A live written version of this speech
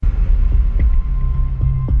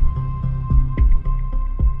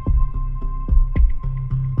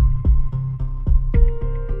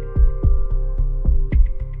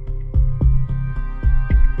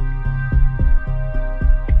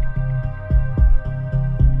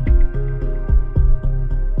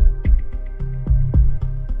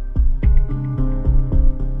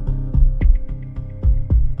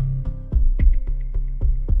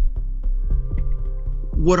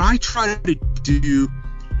what I try to do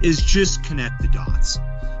is just connect the dots.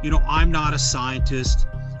 I'm not a scientist,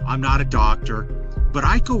 I'm not a doctor, but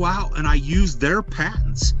I go out and I use their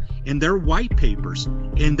patents and their white papers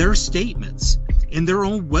and their statements and their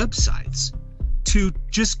own websites to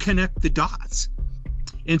just connect the dots.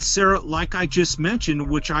 And Sarah, like I just mentioned,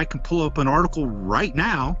 which I can pull up an article right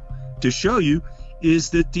now to show you,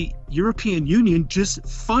 is that the European Union just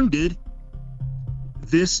funded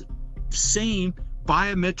this same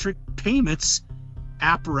biometric payments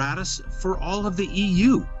apparatus for all of the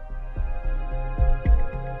EU.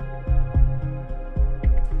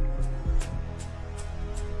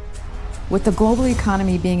 With the global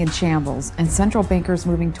economy being in shambles and central bankers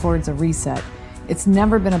moving towards a reset, it's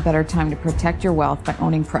never been a better time to protect your wealth by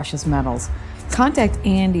owning precious metals. Contact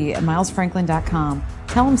Andy at milesfranklin.com.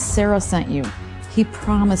 Tell him Sarah sent you. He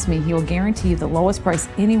promised me he will guarantee you the lowest price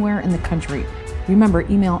anywhere in the country. Remember,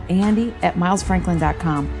 email Andy at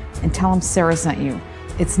milesfranklin.com and tell him Sarah sent you.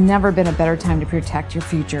 It's never been a better time to protect your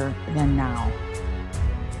future than now.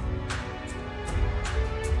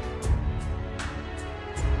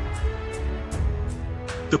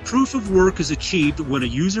 The proof of work is achieved when a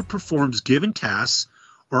user performs given tasks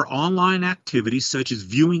or online activities such as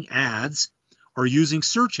viewing ads or using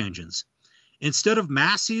search engines. Instead of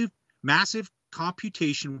massive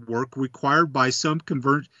computation work required by some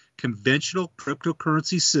conventional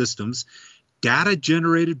cryptocurrency systems, data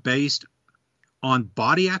generated based on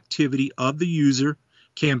body activity of the user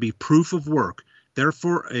can be proof of work.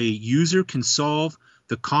 Therefore, a user can solve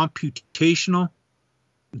the computational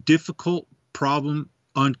difficult problem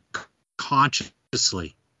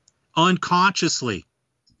unconsciously.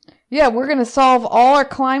 Yeah, we're going to solve all our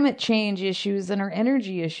climate change issues and our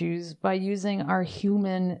energy issues by using our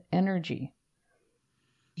human energy.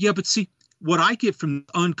 Yeah, but see, what I get from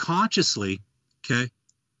unconsciously, okay,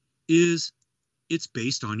 is it's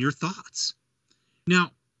based on your thoughts.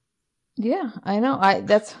 Now, yeah, I know.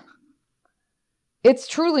 It's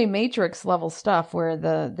truly Matrix level stuff where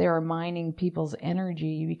they are mining people's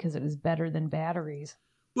energy because it is better than batteries.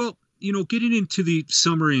 Well, getting into the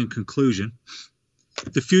summary and conclusion,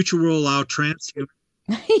 the future will allow transhuman.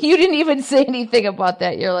 You didn't even say anything about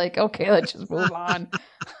that. You're like, okay, let's just move on.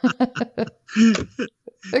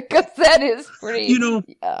 Because that is pretty,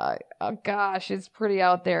 oh gosh, it's pretty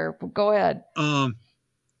out there. Go ahead. I'll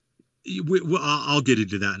get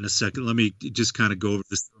into that in a second. Let me just kind of go over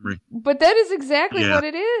the summary. But that is exactly what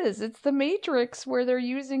it is. It's the Matrix where they're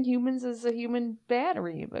using humans as a human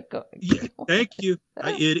battery. But thank you.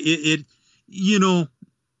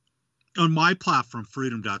 On my platform,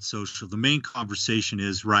 freedom.social, the main conversation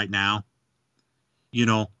is right now,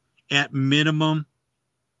 at minimum,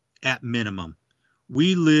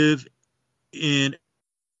 we live in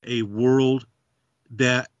a world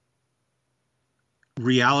that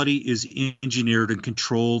reality is engineered and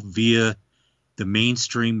controlled via the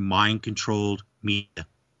mainstream mind-controlled media.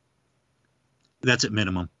 That's at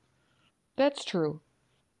minimum. That's true.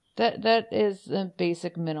 That is a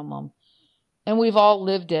basic minimum. And we've all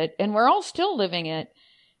lived it, and we're all still living it.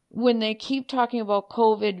 When they keep talking about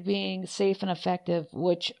COVID being safe and effective,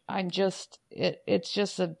 which it's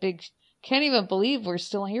just a big, can't even believe we're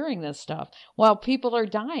still hearing this stuff while people are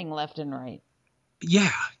dying left and right.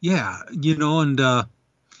 Yeah.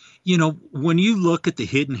 When you look at the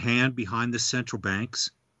hidden hand behind the central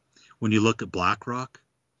banks, when you look at BlackRock,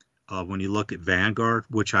 when you look at Vanguard,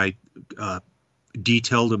 which I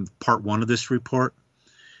detailed in part 1 of this report,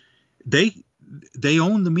 they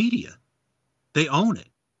own the media. They own it,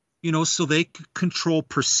 so they control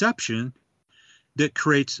perception that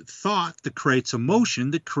creates thought, that creates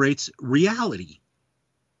emotion, that creates reality.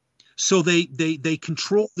 So they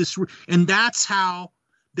control this, and that's how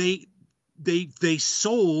they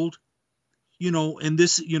sold, and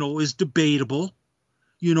this, is debatable,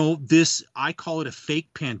 this, I call it a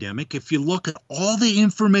fake pandemic. If you look at all the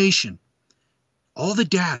information, all the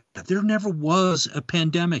data, there never was a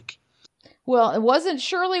pandemic. Well, it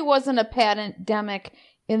surely wasn't a pandemic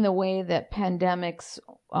in the way that pandemics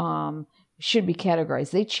should be categorized.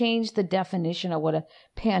 They changed the definition of what a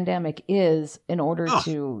pandemic is in order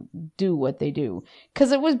to do what they do.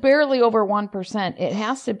 Because it was barely over 1%. It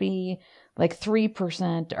has to be like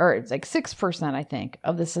 3% or it's like 6%, I think,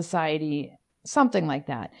 of the society, something like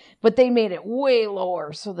that. But they made it way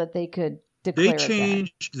lower so that they could declare the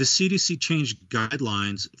CDC changed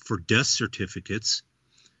guidelines for death certificates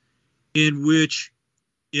in which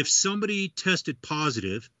if somebody tested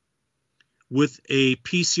positive with a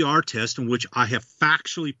PCR test, in which I have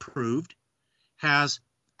factually proved has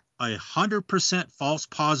 100% false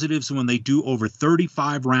positives when they do over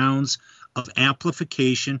 35 rounds of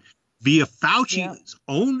amplification, via Yeah. Fauci's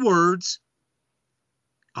own words.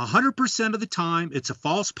 100% of the time, it's a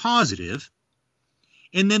false positive.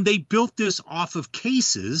 And then they built this off of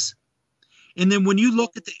cases. And then when you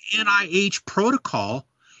look at the NIH protocol,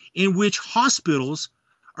 in which hospitals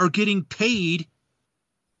are getting paid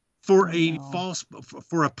for a false,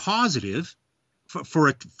 for a positive, for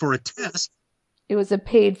a test. It was a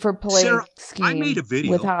paid for play Sarah, scheme. I made a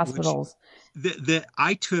video with hospitals. that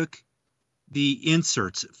I took the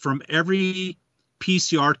inserts from every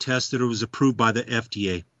PCR test that was approved by the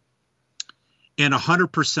FDA, and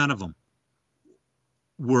 100% of them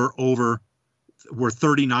were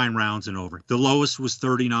 39 rounds and over. The lowest was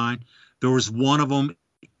 39. There was one of them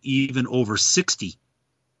even over 60.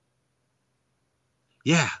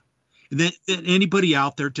 Yeah. And then anybody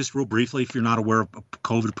out there, just real briefly, if you're not aware of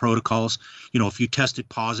COVID protocols, if you tested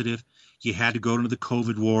positive, you had to go to the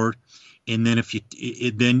COVID ward. And then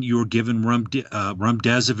then you were given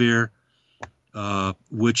remdesivir,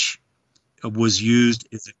 which was used,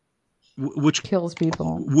 which kills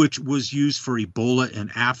people, which was used for Ebola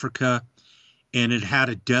in Africa. And it had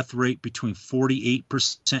a death rate between 48%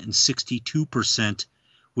 and 62%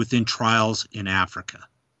 within trials in Africa.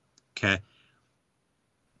 Okay.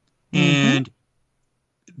 And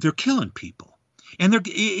they're killing people, and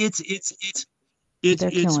it's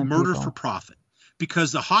murder for profit,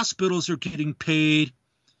 because the hospitals are getting paid.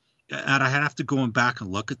 And I have to go back and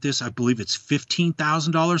look at this. I believe it's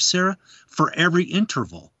 $15,000, Sarah, for every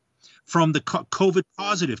interval, from the COVID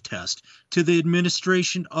positive test to the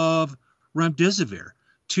administration of remdesivir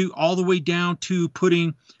to all the way down to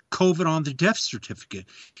putting COVID on the death certificate.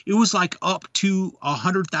 It was like up to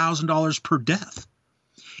 $100,000 per death.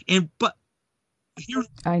 But here,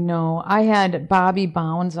 I know. I had Bobby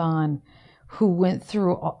Bounds on, who went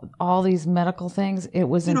through all these medical things. It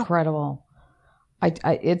was incredible.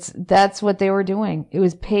 That's what they were doing. It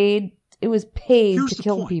was paid. It was paid to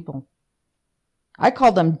kill people. I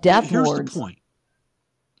called them death wards. Here's the point.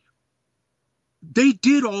 They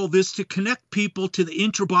did all this to connect people to the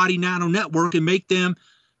intrabody nano network and make them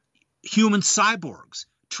human cyborgs,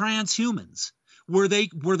 transhumans, where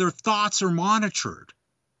their thoughts are monitored.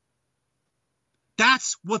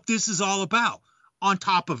 That's what this is all about. On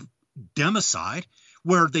top of democide,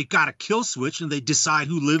 where they got a kill switch and they decide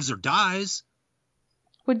who lives or dies.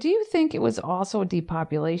 Well, do you think it was also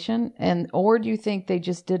depopulation, or do you think they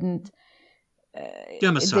just didn't?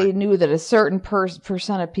 Democide. They knew that a certain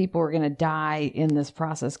percent of people were going to die in this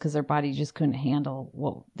process because their body just couldn't handle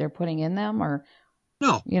what they're putting in them, or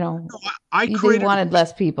no, they wanted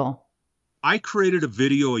less people. I created a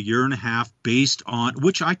video 1.5 years based on,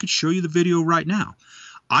 which I could show you the video right now.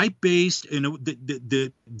 I based,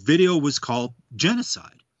 the video was called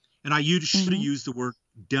Genocide, and I should have used the word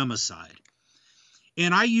democide.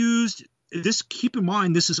 And I used this, keep in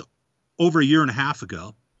mind, this is over 1.5 years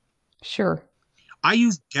ago. Sure. I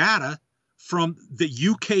used data from the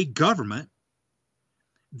UK government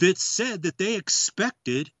that said that they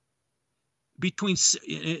expected between,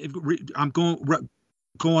 I'm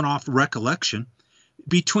going off recollection,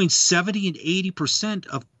 between 70 and 80%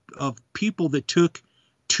 of people that took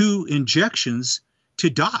 2 injections to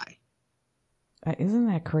die. Isn't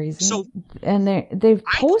that crazy? So, and they've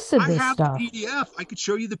posted this stuff. I have the PDF. I could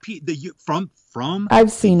show you the from.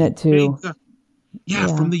 I've seen it too. Yeah,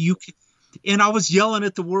 from the UK. And I was yelling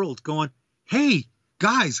at the world, going, "Hey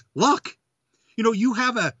guys, look! You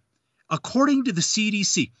have according to the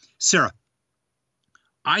CDC, Sarah.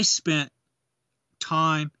 I spent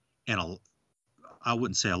time and I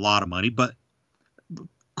wouldn't say a lot of money, but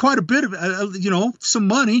quite a bit of some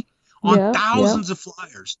money on thousands of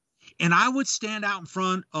flyers. And I would stand out in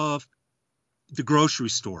front of the grocery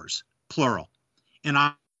stores, plural, and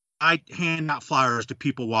I'd hand out flyers to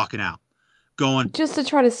people walking out, going, just to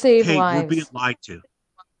try to save hey, lives. We're being lied to.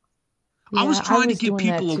 I was trying to get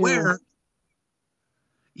people aware.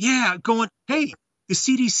 Yeah, going, hey, the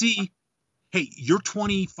CDC, hey, you're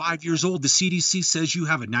 25 years old. The CDC says you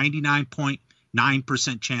have a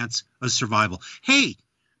 99.9% chance of survival. Hey,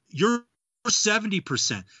 you're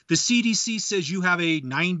 70%. The CDC says you have a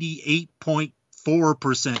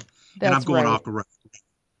 98.4%. And I'm going off the record.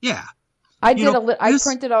 Yeah. I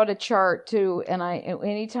printed out a chart too, and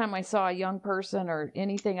anytime I saw a young person or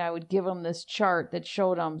anything, I would give them this chart that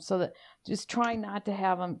showed them, so that just trying not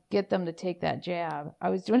to get them to take that jab. I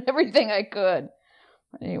was doing everything I could.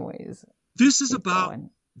 Anyways, this is about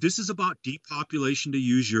depopulation, to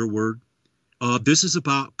use your word. This is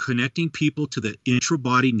about connecting people to the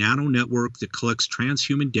intrabody nano network that collects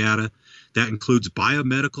transhuman data that includes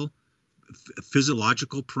biomedical,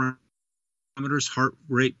 physiological parameters, heart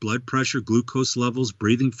rate, blood pressure, glucose levels,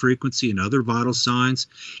 breathing frequency, and other vital signs,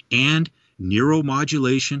 and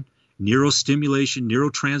neuromodulation, neurostimulation,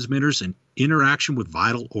 neurotransmitters, and interaction with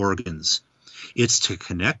vital organs. It's to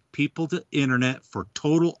connect people to the internet for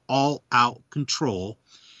total all-out control.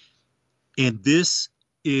 And this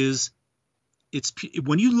is, it's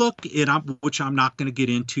when you look at, which I'm not going to get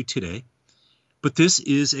into today, but this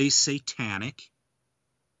is a satanic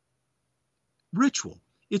ritual.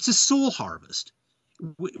 It's a soul harvest.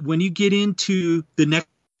 When you get into the next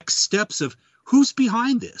steps of who's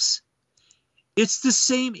behind this, it's the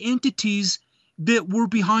same entities that were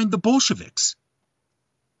behind the Bolsheviks.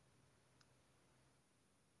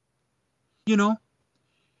 You know,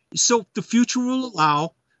 so the future will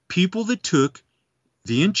allow people that took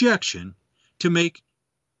the injection to make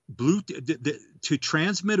to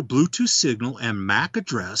transmit a Bluetooth signal and MAC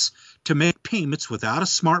address to make payments without a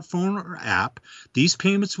smartphone or app. These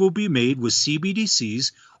payments will be made with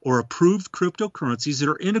CBDCs or approved cryptocurrencies that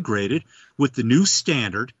are integrated with the new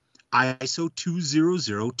standard ISO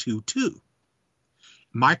 20022.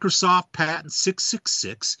 Microsoft Patent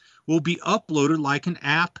 666 will be uploaded like an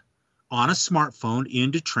app on a smartphone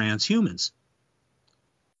into transhumans.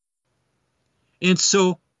 And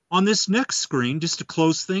so on this next screen, just to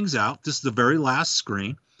close things out, this is the very last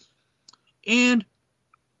screen. And,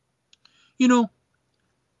 you know,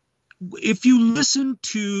 if you listen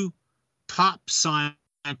to top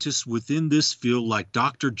scientists within this field, like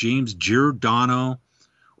Dr. James Giordano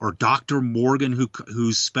or Dr. Morgan,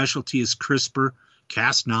 whose specialty is CRISPR,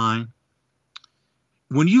 Cas9,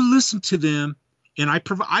 when you listen to them, and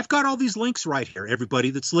I've got all these links right here,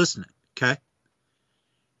 everybody that's listening, okay,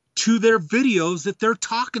 to their videos that they're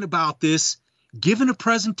talking about this, giving a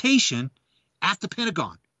presentation at the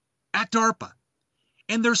Pentagon, at DARPA.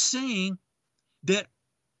 And they're saying that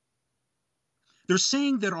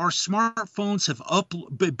our smartphones have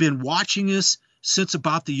been watching us since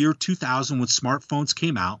about the year 2000 when smartphones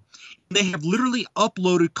came out. They have literally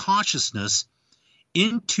uploaded consciousness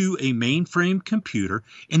into a mainframe computer,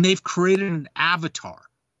 and they've created an avatar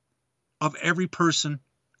of every person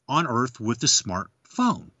on Earth with a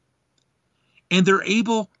smartphone. And they're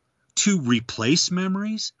able to replace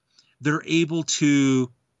memories. They're able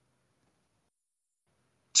to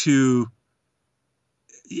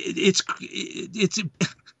it's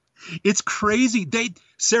crazy.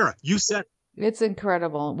 Sarah, you said it's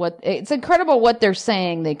incredible what they're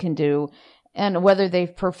saying they can do, and whether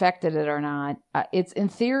they've perfected it or not. It's in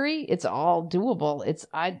theory, it's all doable.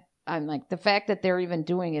 I'm like, the fact that they're even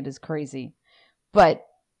doing it is crazy, but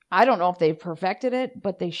I don't know if they've perfected it,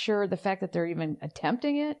 but the fact that they're even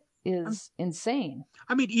attempting it is insane.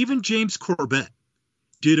 I mean, even James Corbett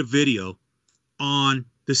did a video on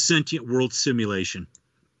the sentient world simulation.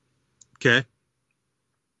 Okay.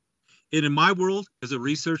 And in my world, as a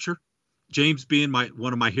researcher, James being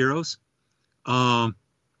one of my heroes,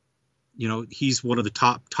 he's one of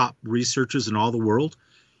the top researchers in all the world.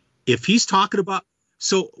 If he's talking about,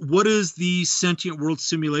 so what is the sentient world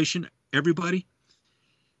simulation, everybody?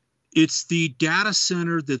 It's the data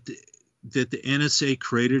center that the NSA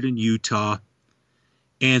created in Utah,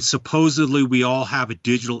 and supposedly we all have a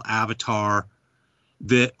digital avatar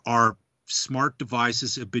that our smart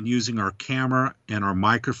devices have been using our camera and our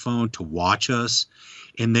microphone to watch us,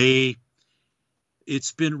 and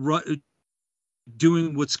it's been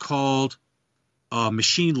doing what's called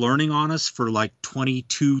machine learning on us for like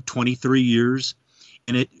 22, 23 years,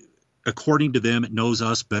 and it, according to them, it knows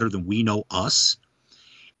us better than we know us.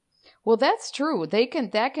 Well, that's true.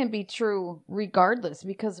 That can be true regardless,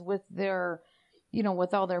 because with their,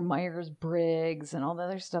 with all their Myers-Briggs and all the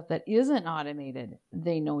other stuff that isn't automated,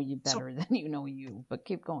 they know you better than you know you. But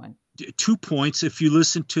keep going. 2 points. If you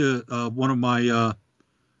listen to one of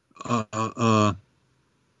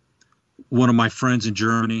my friends in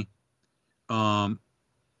Germany, Harold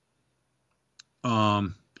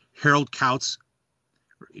Kautz,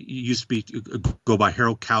 used to go by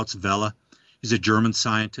Harold Kautz Vela. He's a German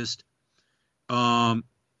scientist. They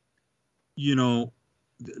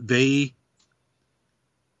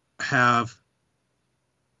have,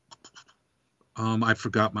 I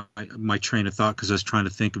forgot my train of thought because I was trying to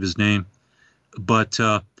think of his name, but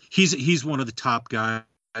he's one of the top guys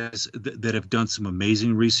that have done some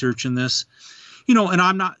amazing research in this, and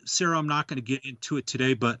I'm not going to get into it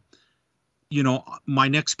today, but my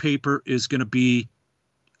next paper is going to be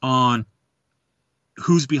on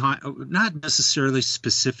who's behind, not necessarily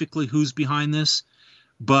specifically who's behind this,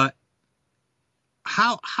 but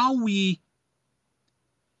how we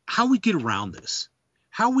get around this,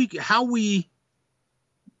 how we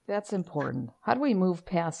that's important. How do we move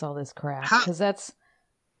past all this crap? Because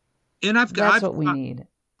And That's what we need.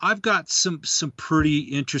 I've got some pretty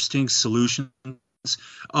interesting solutions.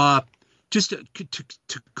 Uh, just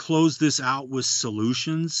to close this out with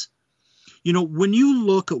solutions, when you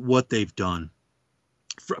look at what they've done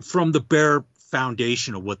from the bare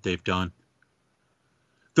foundation of what they've done,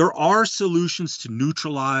 there are solutions to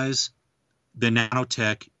neutralize the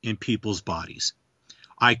nanotech in people's bodies.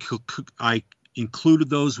 I included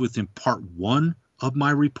those within part 1 of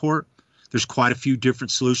my report. There's quite a few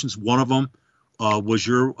different solutions. One of them was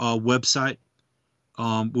your website,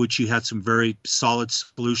 which you had some very solid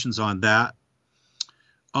solutions on that.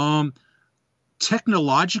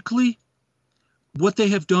 Technologically, what they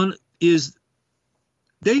have done is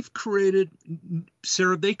they created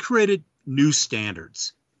new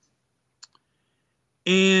standards.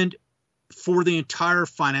 And for the entire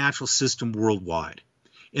financial system worldwide.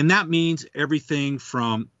 And that means everything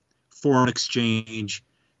from foreign exchange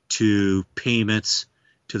to payments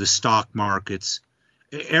to the stock markets,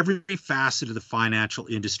 every facet of the financial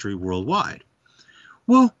industry worldwide.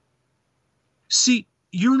 Well, see,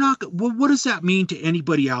 what does that mean to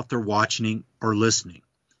anybody out there watching or listening?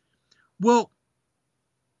 Well,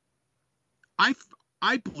 I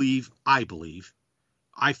believe, I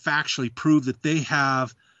factually prove that they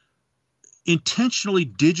have intentionally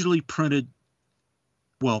digitally printed.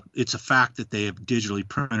 Well, it's a fact that they have digitally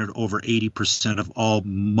printed over 80% of all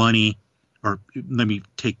money, or let me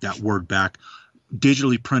take that word back,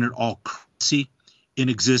 digitally printed all currency in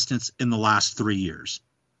existence in the last 3 years.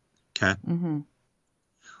 Okay. Mm-hmm.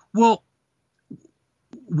 Well,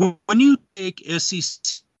 when you take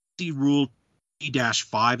SEC Rule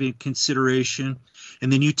T-5 in consideration,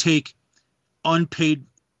 and then you take unfunded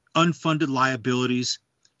liabilities,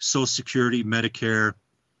 Social Security, Medicare,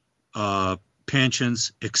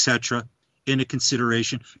 pensions, etc., into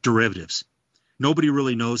consideration, derivatives. Nobody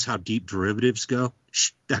really knows how deep derivatives go.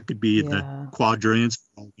 That could be in the quadrillions,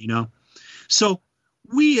 So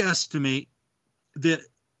we estimate that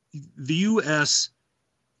the U.S.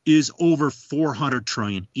 is over 400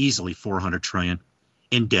 trillion, easily 400 trillion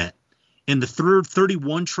in debt. And the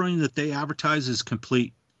 31 trillion that they advertise is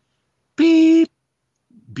complete BS.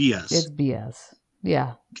 It's BS.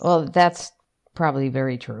 Yeah. Well, that's probably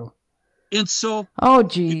very true. And so, oh,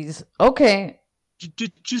 geez. Okay.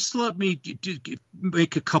 Just let me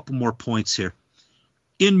make a couple more points here.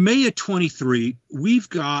 In May of 23, we've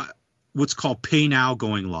got what's called Pay Now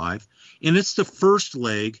going live, and it's the first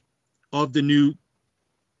leg of the new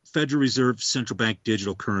Federal Reserve Central Bank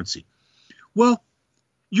digital currency. Well,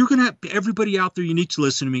 you're going to have everybody out there. You need to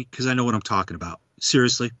listen to me because I know what I'm talking about.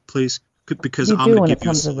 Seriously, please, because you I'm do going when to it give you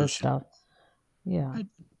a comes to solution. this stuff. Yeah.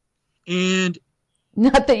 And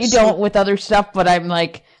not that you don't with other stuff, but I'm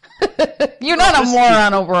like, you're not a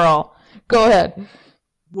moron overall. Go ahead.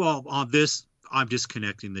 Well, on this, I'm just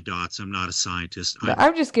connecting the dots. I'm not a scientist.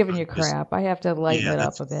 I'm just giving you crap. I have to lighten it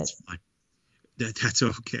up a bit. That's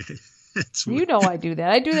okay. You know I do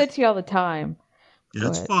that. I do that to you all the time.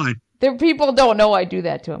 That's fine. People don't know I do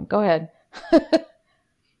that to them. Go ahead.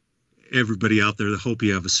 Everybody out there, I hope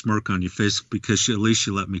you have a smirk on your face because at least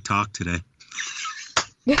you let me talk today.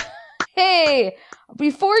 Hey,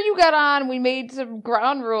 before you got on, we made some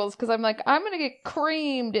ground rules because I'm like, I'm going to get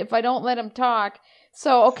creamed if I don't let him talk.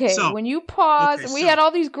 So, when you pause, we had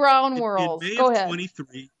all these ground rules. In May Go of ahead.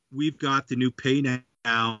 23, we've got the new Pay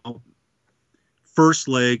Now first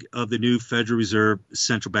leg of the new Federal Reserve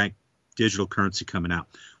Central Bank digital currency coming out.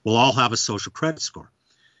 We'll all have a social credit score.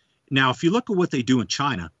 Now, if you look at what they do in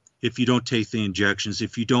China, if you don't take the injections,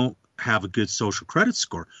 if you don't have a good social credit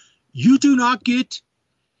score, you do not get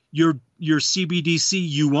your CBDC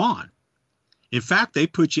yuan. In fact, they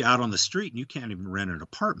put you out on the street and you can't even rent an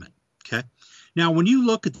apartment. Okay. Now, when you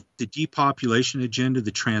look at the depopulation agenda,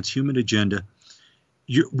 the transhuman agenda,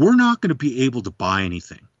 we're not going to be able to buy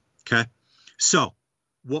anything. Okay. So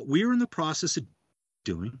what we're in the process of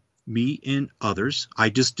doing, me and others, I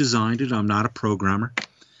just designed it. I'm not a programmer,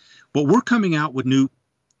 but we're coming out with new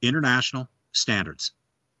international standards.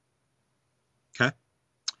 Okay.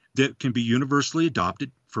 That can be universally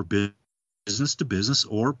adopted for business to business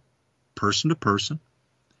or person to person,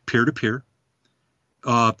 peer to peer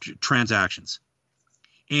transactions.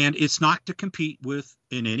 And it's not to compete with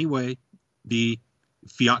in any way the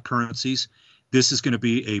fiat currencies. This is going to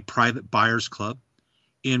be a private buyers club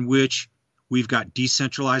in which we've got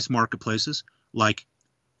decentralized marketplaces like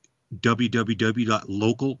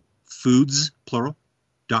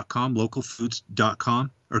www.localfoods.com,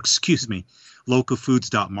 localfoods.com, or excuse me,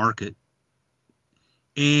 localfoods.market.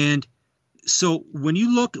 And so when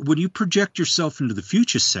you project yourself into the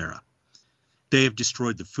future, Sarah, they have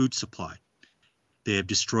destroyed the food supply. They have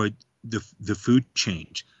destroyed the food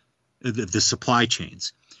chain. the supply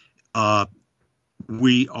chains.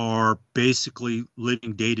 We are basically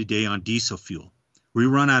living day to day on diesel fuel. We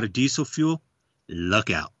run out of diesel fuel, look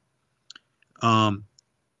out. Um,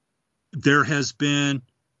 there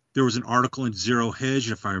was an article in Zero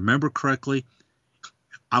Hedge, if I remember correctly.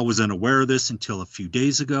 I was unaware of this until a few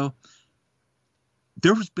days ago.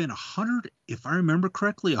 There has been if I remember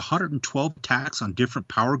correctly, 112 attacks on different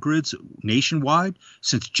power grids nationwide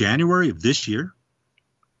since January of this year.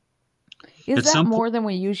 Is that more than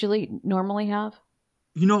we normally have?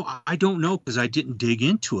 I don't know because I didn't dig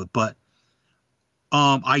into it, but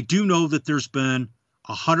I do know that there's been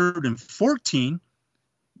 114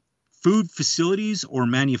 food facilities or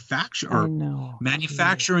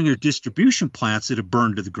manufacturing or distribution plants that have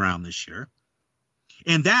burned to the ground this year.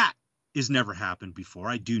 And that has never happened before.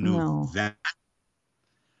 I do know that.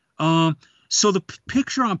 So the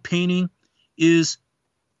picture I'm painting is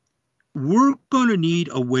we're going to need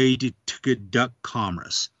a way to conduct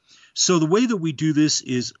commerce. So the way that we do this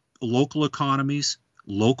is local economies,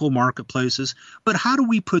 local marketplaces. But how do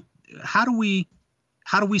we,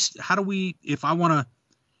 if I want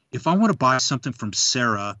to buy something from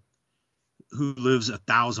Sarah, who lives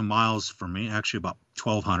 1,000 miles from me, actually about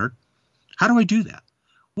 1,200, how do I do that?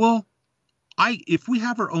 Well, if we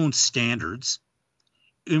have our own standards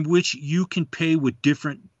in which you can pay with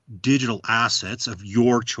different digital assets of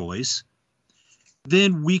your choice,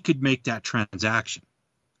 then we could make that transaction.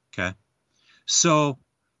 Okay. So,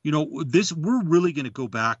 we're really going to go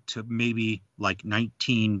back to maybe like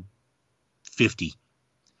 1950,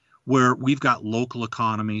 where we've got local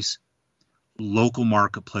economies, local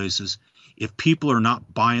marketplaces. If people are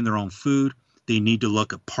not buying their own food, they need to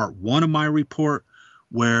look at part 1 of my report,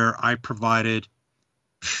 where I provided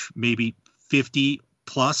maybe 50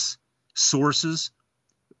 plus sources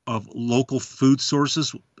of local food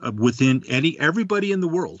sources within everybody in the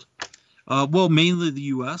world. Mainly the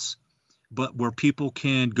U.S., but where people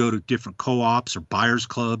can go to different co-ops or buyers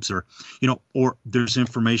clubs, or there's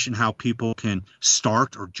information how people can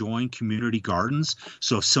start or join community gardens.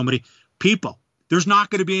 So if there's not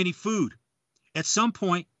going to be any food. At some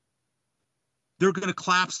point, they're going to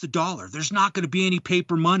collapse the dollar. There's not going to be any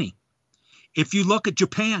paper money. If you look at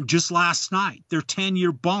Japan just last night, their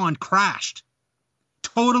 10-year bond crashed.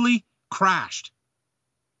 Totally crashed.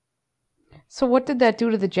 So what did that do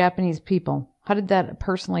to the Japanese people? How did that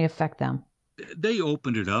personally affect them? They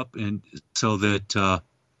opened it up, and so that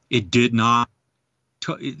it did not,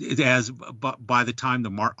 by the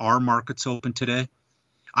time our markets open today,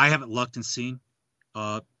 I haven't looked and seen.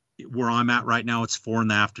 Where I'm at right now, it's 4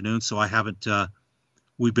 p.m, so I haven't,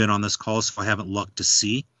 we've been on this call, so I haven't looked to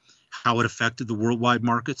see how it affected the worldwide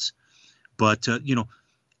markets. But,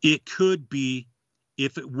 it could be,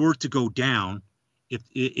 if it were to go down,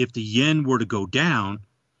 if the yen were to go down,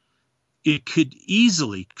 it could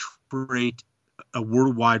easily create a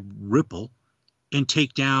worldwide ripple and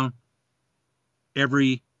take down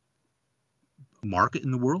every market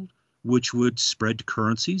in the world, which would spread to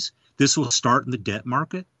currencies. This will start in the debt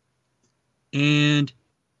market, and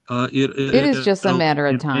it is just a matter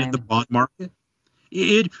of time. In the bond market,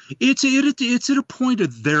 it's at a point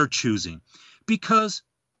of their choosing, because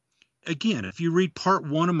again, if you read part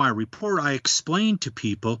 1 of my report, I explained to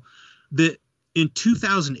people that in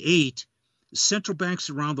 2008, central banks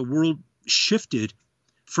around the world shifted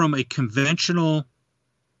from a conventional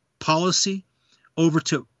policy over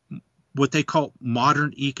to what they call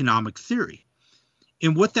modern economic theory.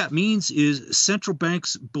 And what that means is central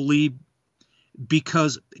banks believe,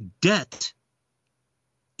 because debt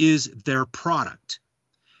is their product,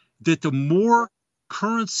 that the more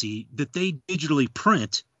currency that they digitally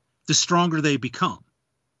print, the stronger they become.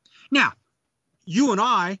 Now, you and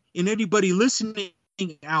I, and anybody listening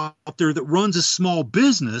out there that runs a small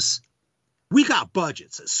business, we got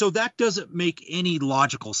budgets. So that doesn't make any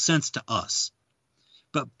logical sense to us.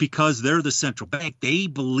 But because they're the central bank, they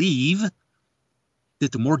believe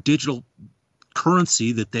that the more digital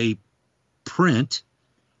currency that they print,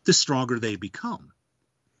 the stronger they become.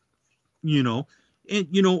 And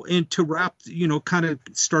to wrap, kind of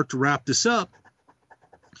start to wrap this up,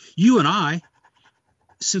 you and I,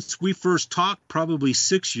 since we first talked probably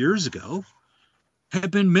 6 years ago,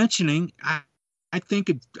 have been mentioning, I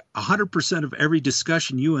think 100% of every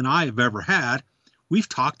discussion you and I have ever had, we've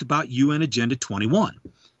talked about UN Agenda 21.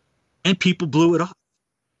 And people blew it off.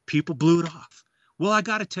 Well, I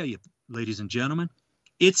got to tell you, ladies and gentlemen,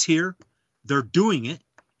 it's here. They're doing it.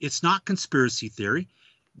 It's not conspiracy theory.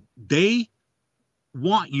 They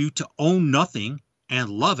want you to own nothing and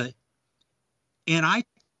love it. And I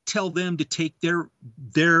tell them to take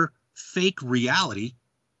their fake reality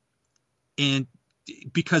and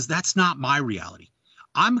because that's not my reality.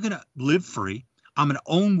 I'm going to live free. I'm going to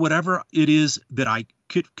own whatever it is that I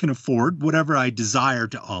can afford, whatever I desire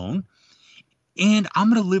to own. And I'm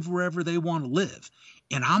going to live wherever they want to live.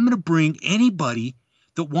 And I'm going to bring anybody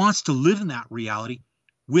that wants to live in that reality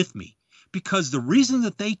with me. Because the reason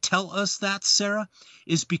that they tell us that, Sarah,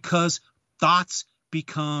 is because thoughts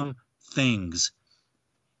become things.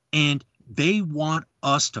 And they want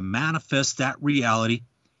us to manifest that reality.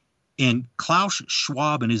 And Klaus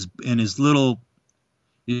Schwab and his little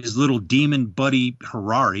demon buddy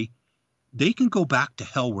Harari, they can go back to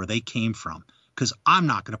hell where they came from, because I'm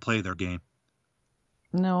not going to play their game.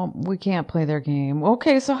 No, we can't play their game.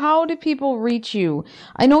 Okay, so how do people reach you?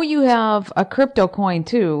 I know you have a crypto coin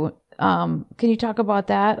too. Can you talk about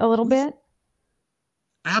that a little bit?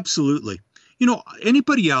 Absolutely.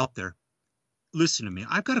 Anybody out there, listen to me.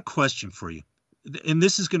 I've got a question for you, and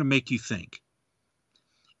this is going to make you think.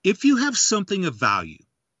 If you have something of value,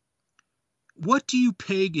 what do you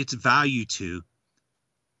peg its value to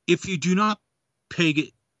if you do not peg it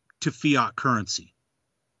to fiat currency?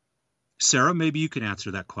 Sarah, maybe you can answer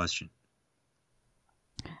that question.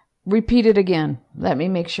 Repeat it again. Let me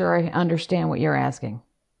make sure I understand what you're asking.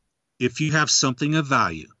 If you have something of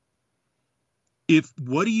value,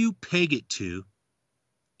 what do you peg it to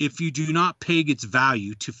if you do not peg its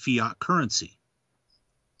value to fiat currency?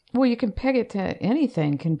 Well, you can peg it to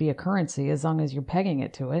anything can be a currency as long as you're pegging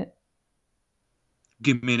it to it.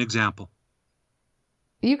 Give me an example.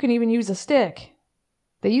 You can even use a stick.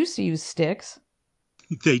 They used to use sticks.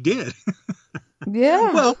 They did.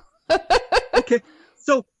 Yeah. Well, okay.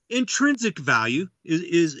 So intrinsic value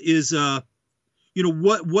is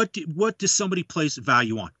what does somebody place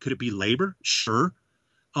value on? Could it be labor? Sure.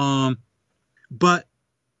 But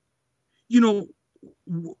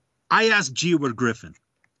I asked G. Edward Griffin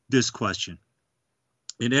this question,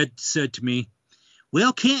 and Ed said to me,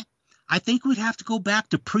 "Well, Kent, I think we'd have to go back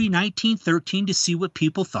to pre-1913 to see what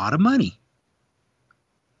people thought of money."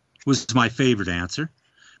 Was my favorite answer,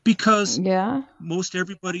 because most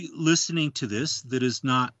everybody listening to this that is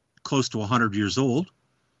not close to 100 years old,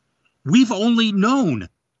 we've only known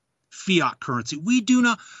fiat currency. We do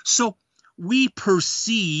not. So we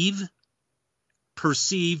perceive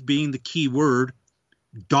being the key word,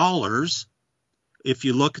 dollars. If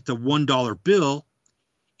you look at the $1 bill,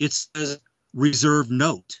 it says reserve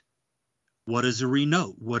note. What is a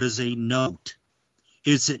renote? What is a note?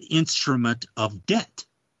 It's an instrument of debt.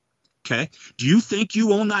 Okay. Do you think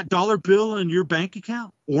you own that dollar bill in your bank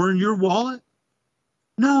account or in your wallet?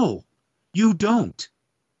 No, you don't.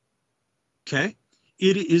 Okay.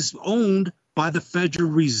 It is owned by the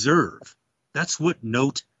Federal Reserve. That's what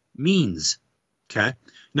note means. Okay.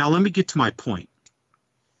 Now let me get to my point.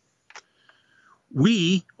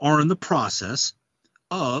 We are in the process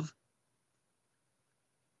of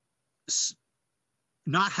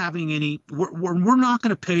not having any, we're not going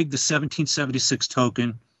to peg the 1776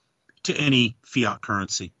 token to any fiat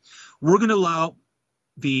currency. We're going to allow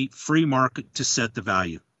the free market to set the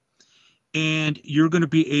value. And you're going to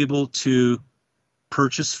be able to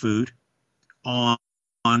purchase food on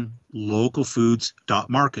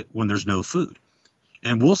localfoods.market when there's no food.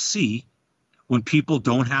 And we'll see when people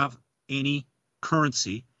don't have any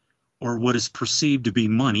currency or what is perceived to be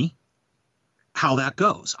money, how that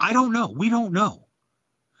goes. I don't know. We don't know.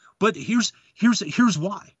 But here's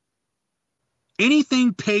why.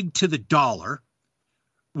 Anything pegged to the dollar,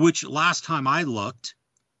 which last time I looked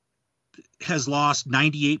has lost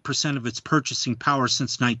 98% of its purchasing power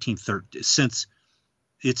since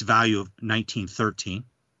its value of 1913,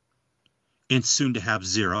 and soon to have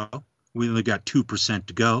zero. We only got 2%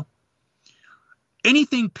 to go.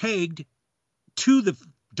 Anything pegged to the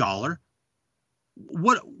dollar,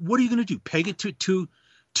 what are you going to do? Peg it to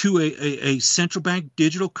a central bank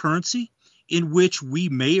digital currency in which we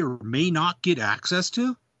may or may not get access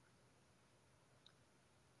to?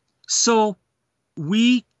 So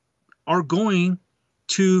we are going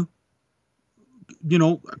to,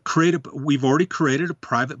 we've already created a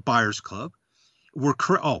private buyers club.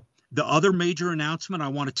 The other major announcement I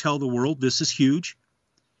want to tell the world, this is huge.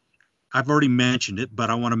 I've already mentioned it, but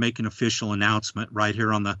I want to make an official announcement right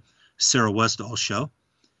here on the Sarah Westall Show,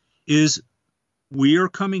 is we are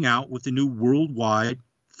coming out with the new worldwide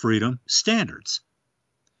freedom standards.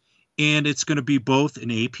 And it's going to be both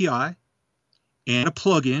an API and a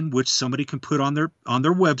plugin, which somebody can put on their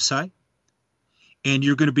website. And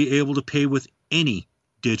you're going to be able to pay with any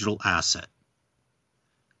digital asset.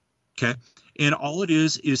 Okay. And all it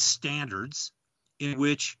is standards in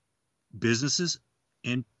which businesses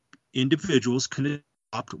and individuals can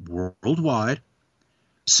adopt worldwide,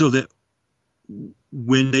 so that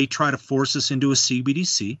when they try to force us into a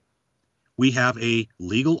CBDC, we have a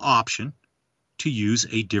legal option to use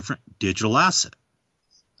a different digital asset.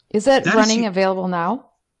 Is that running available now?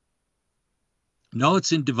 No,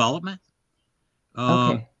 it's in development.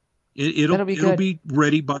 Okay. It'll be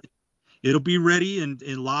ready it'll be ready and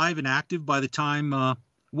live and active by the time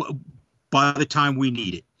we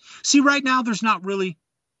need it. See, right now there's not really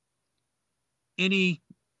any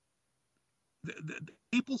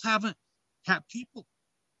people have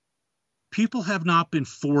not been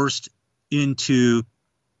forced into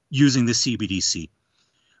using the CBDC.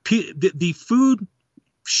 The food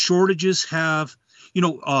shortages have,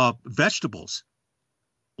 vegetables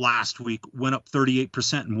last week went up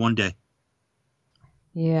 38% in one day.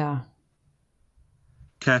 Yeah.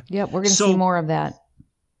 Okay. Yep, we're going to see more of that.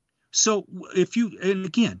 So if you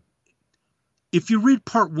read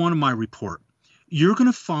part 1 of my report, you're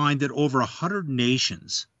going to find that over 100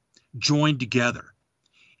 nations joined together.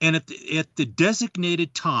 And at the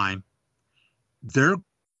designated time, they're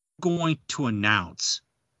going to announce,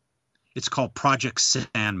 it's called Project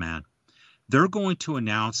Sandman. They're going to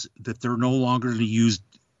announce that they're no longer going to use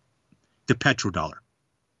the petrodollar.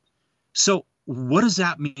 So what does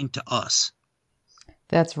that mean to us?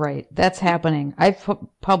 That's right. That's happening. I've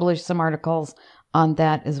published some articles on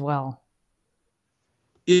that as well.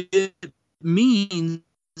 It means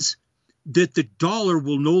that the dollar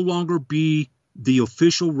will no longer be the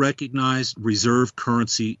official recognized reserve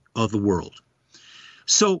currency of the world.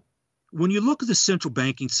 So when you look at the central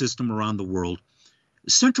banking system around the world,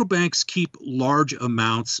 central banks keep large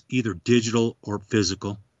amounts, either digital or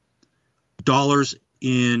physical, dollars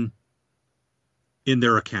in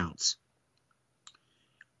their accounts.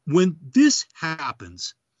 When this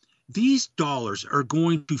happens, these dollars are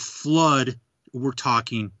going to flood, we're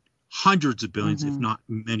talking hundreds of billions, if not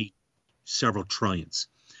several trillions,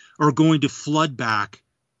 are going to flood back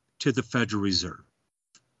to the Federal Reserve.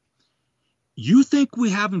 You think we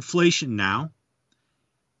have inflation now?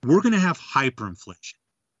 We're going to have hyperinflation.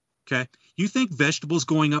 Okay. You think vegetables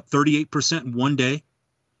going up 38% in one day?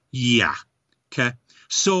 Yeah. Okay.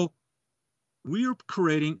 So we are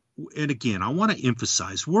creating, and again, I want to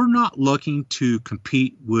emphasize, we're not looking to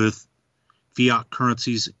compete with fiat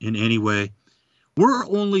currencies in any way. We're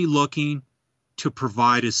only looking to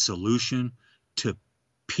provide a solution to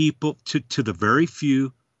people, to the very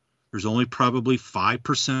few. There's only probably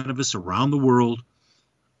 5% of us around the world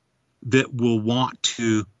that will want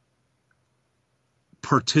to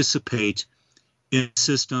participate in a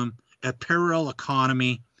system, a parallel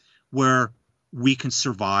economy where we can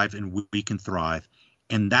survive and we can thrive.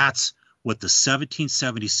 And that's what the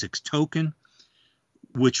 1776 token,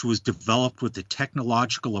 which was developed with a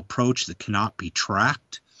technological approach that cannot be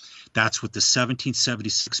tracked. That's what the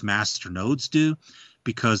 1776 master nodes do,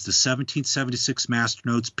 because the 1776 master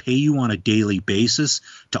nodes pay you on a daily basis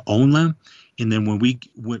to own them. And then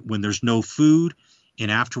when there's no food, and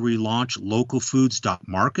after we launch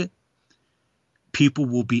localfoods.market, people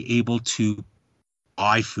will be able to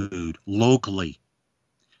buy food locally.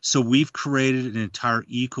 So we've created an entire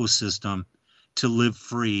ecosystem to live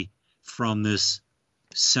free from this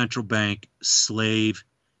central bank slave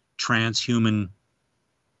transhuman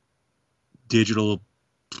digital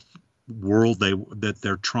world that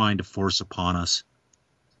they're trying to force upon us.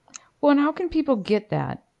 Well, and how can people get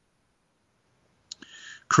that?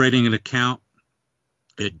 Creating an account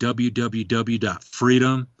at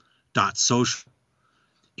www.freedom.social,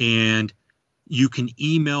 and you can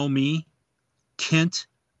email me,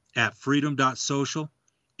 Kent@freedom.social,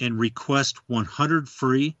 and request 100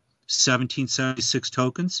 free 1776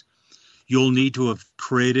 tokens. You'll need to have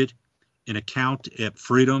created an account at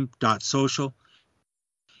freedom.social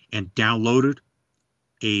and downloaded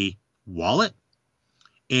a wallet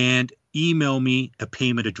and email me a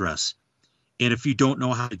payment address. And if you don't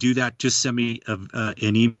know how to do that, just send me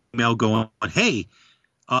an email going, hey,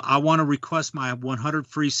 I want to request my 100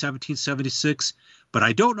 free 1776, but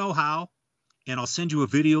I don't know how. And I'll send you a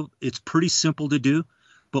video. It's pretty simple to do,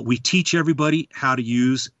 but we teach everybody how to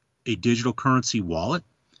use a digital currency wallet.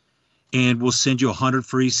 And we'll send you 100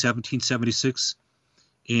 free 1776.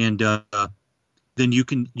 And then you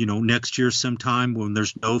can, next year sometime when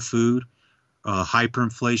there's no food,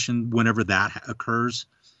 hyperinflation, whenever that occurs,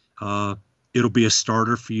 it'll be a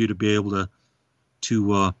starter for you to be able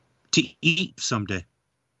to eat someday.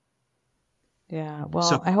 Yeah, well,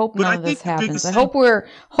 so, I hope none of this happens. I hope we're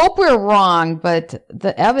wrong, but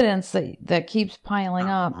the evidence that keeps piling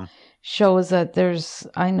up shows that there's.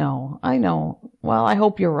 I know. Well, I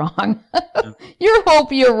hope you're wrong. You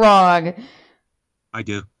hope you're wrong. I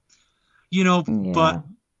do. But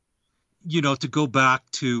to go back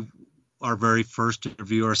to our very first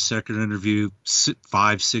interview, our second interview,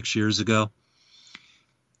 5, 6 years ago.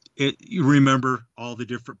 You remember all the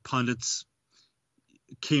different pundits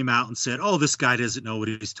came out and said, "Oh, this guy doesn't know what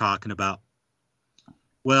he's talking about."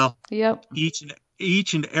 Well, Yep.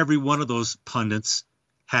 each and every one of those pundits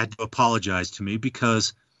had to apologize to me,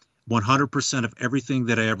 because 100% of everything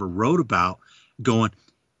that I ever wrote about, going,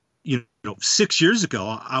 6 years ago,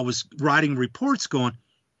 I was writing reports going,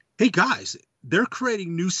 "Hey guys, they're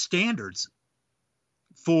creating new standards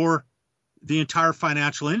for the entire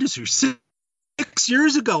financial industry." 6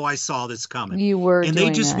 years ago, I saw this coming. You were and doing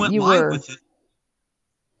they just that. went You live were. with it.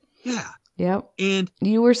 Yeah. Yep. And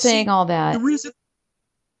You were saying all that.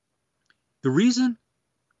 The reason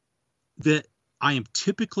that I am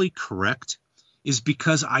typically correct is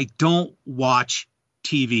because I don't watch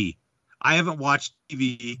TV. I haven't watched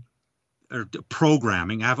TV or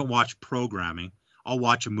programming. I haven't watched programming. I'll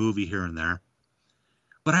watch a movie here and there.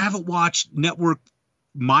 But I haven't watched network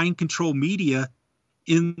mind control media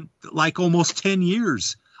in like almost 10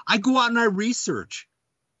 years. I go out and I research,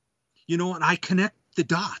 and I connect the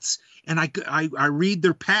dots, and I read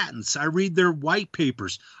their patents. I read their white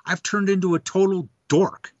papers. I've turned into a total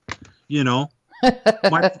dork, Well,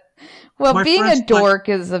 being a friends, dork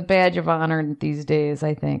is a badge of honor these days,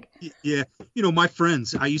 I think. Yeah. My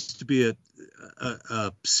friends, I used to be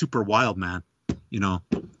a super wild man,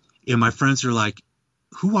 and my friends are like,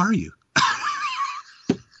 "Who are you?"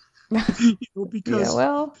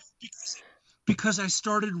 Because I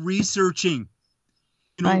started researching,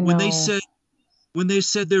 I know. when they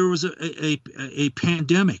said there was a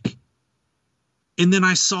pandemic, and then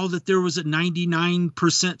I saw that there was a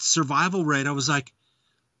 99% survival rate, I was like,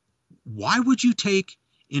 why would you take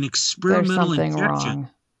an experimental injection wrong.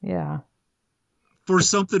 Yeah. for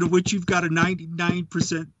something of which you've got a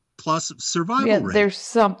 99% plus survival rate? There's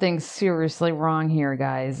something seriously wrong here,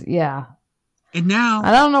 guys. Yeah. And now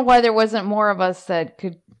I don't know why there wasn't more of us that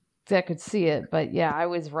could see it, but yeah, I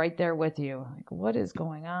was right there with you. Like, what is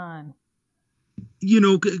going on?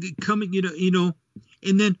 Coming,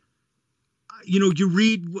 and then, you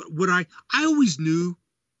read what I always knew,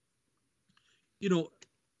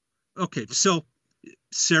 okay, so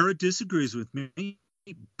Sarah disagrees with me,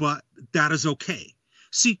 but that is okay.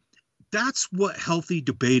 See, that's what healthy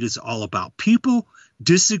debate is all about. People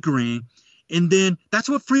disagreeing, and then that's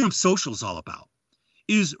what Freedom Social is all about,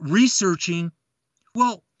 is researching.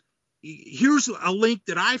 Well, here's a link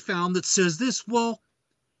that I found that says this. Well,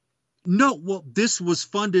 no, this was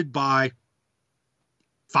funded by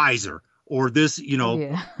Pfizer, or this,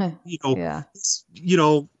 Yeah.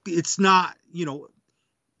 it's not,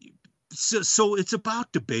 so it's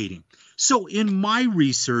about debating. So in my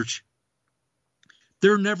research,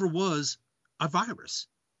 there never was a virus.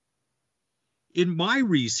 In my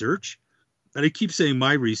research, and I keep saying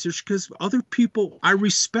my research because other people, I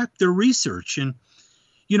respect their research, and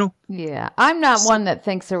yeah, I'm not one that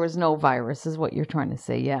thinks there was no virus, is what you're trying to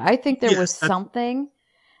say. Yeah, I think there was something.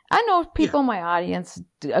 I know people in my audience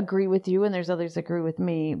agree with you, and there's others that agree with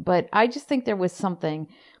me, but I just think there was something.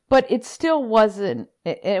 But it still wasn't.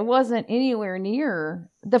 It wasn't anywhere near.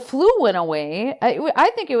 The flu went away.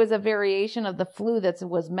 I think it was a variation of the flu that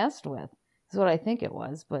was messed with. Is what I think it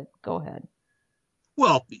was. But go ahead.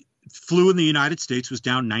 Well, flu in the United States was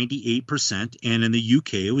down 98%, and in the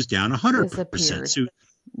UK it was down 100%. So,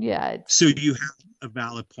 yeah. So you have a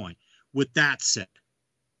valid point. With that said,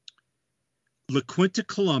 La Quinta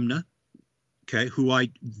Columna, okay, who I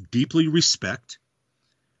deeply respect,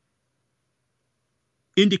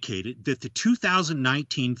 indicated that the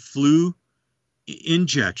 2019 flu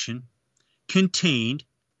injection contained,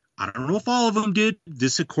 I don't know if all of them did,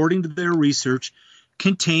 this according to their research,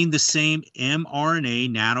 contained the same mRNA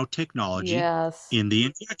nanotechnology in the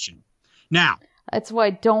injection. Now, that's why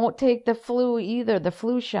don't take the flu either, the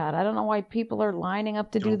flu shot. I don't know why people are lining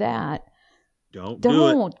up to do that.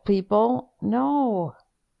 Don't people. No.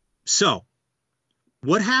 So,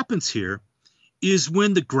 what happens here is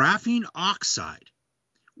when the graphene oxide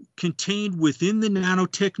contained within the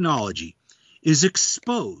nanotechnology is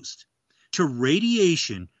exposed to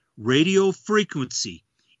radiation, radio frequency,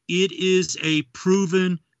 it is a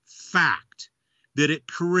proven fact that it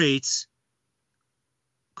creates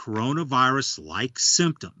coronavirus-like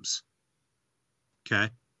symptoms. Okay?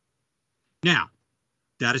 Now,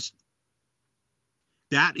 that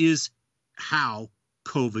is how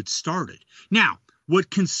COVID started. Now, what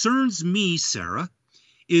concerns me, Sarah,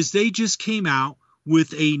 is they just came out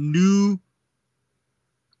with a new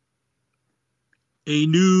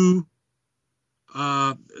event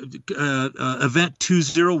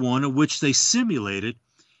 201, in which they simulated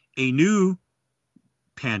a new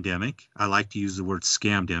pandemic. I like to use the word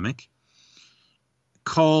scamdemic,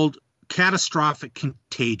 called catastrophic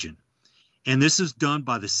contagion. And this is done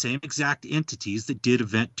by the same exact entities that did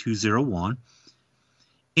Event 201.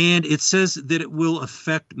 And it says that it will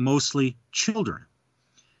affect mostly children.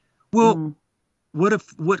 Well,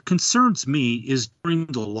 what concerns me is during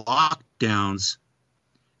the lockdowns,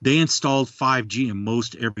 they installed 5G in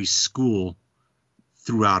most every school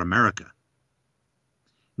throughout America.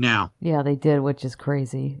 Now, yeah, they did, which is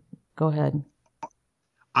crazy. Go ahead.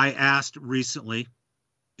 I asked recently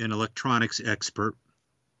an electronics expert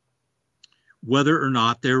whether or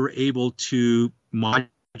not they were able to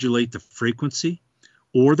modulate the frequency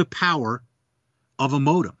or the power of a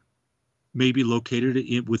modem, maybe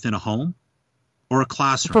located within a home or a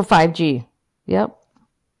classroom. For 5G. Yep.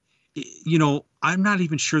 You know, I'm not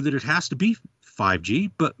even sure that it has to be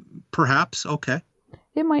 5G, but perhaps, okay.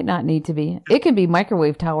 It might not need to be. It can be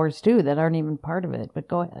microwave towers too that aren't even part of it, but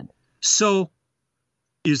go ahead. So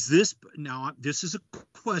is this, now this is a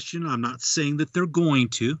question, I'm not saying that they're going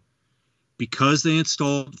to, because they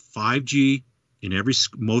installed 5G in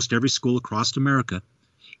most every school across America,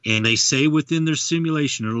 and they say within their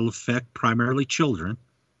simulation it'll affect primarily children,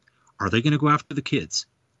 are they going to go after the kids?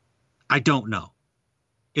 I don't know.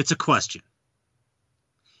 It's a question.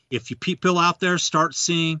 If you people out there start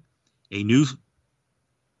seeing a new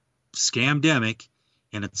scamdemic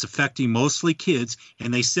and it's affecting mostly kids,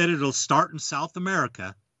 and they said it'll start in South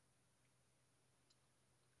America,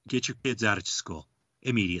 get your kids out of school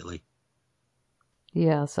immediately.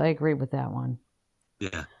 Yes, I agree with that one.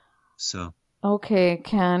 Yeah. So. Okay,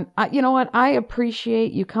 Ken. You know what? I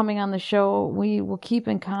appreciate you coming on the show. We will keep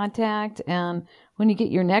in contact, and when you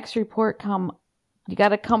get your next report, you got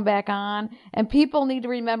to come back on. And people need to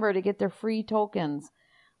remember to get their free tokens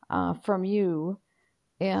from you.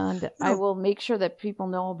 And I will make sure that people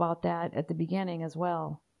know about that at the beginning as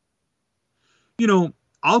well. You know,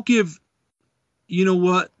 I'll give, you know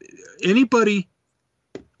what, anybody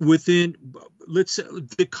within, let's say,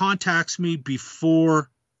 that contacts me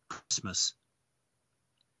before Christmas,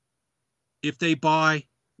 if they buy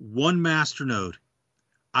one Masternode,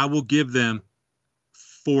 I will give them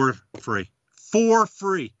 4 free. 4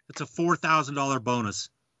 free. It's a $4,000 bonus.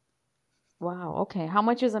 Wow. Okay. How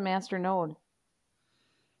much is a Masternode?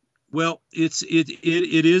 Well, it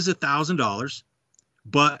is $1,000,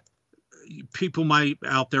 but people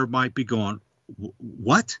out there might be going,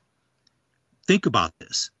 what? Think about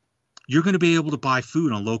this. You're going to be able to buy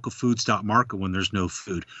food on localfoods.market when there's no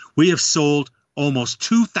food. We have sold almost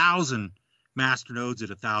 2,000 Masternodes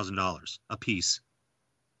at $1,000 a piece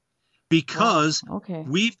because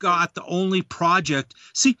we've got the only project.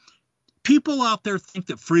 See, people out there think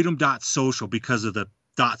that freedom.social, because of the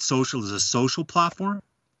 .social, is a social platform.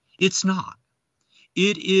 It's not.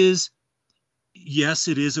 It is, yes,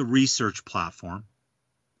 it is a research platform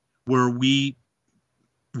where we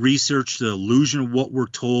research the illusion of what we're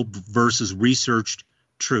told versus researched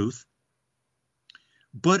truth.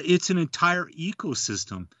 But it's an entire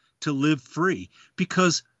ecosystem to live free,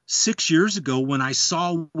 because 6 years ago when I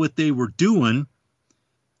saw what they were doing,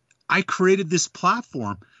 I created this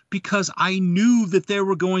platform because I knew that they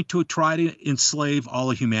were going to try to enslave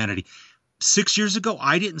all of humanity. 6 years ago,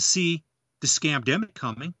 I didn't see the scamdemic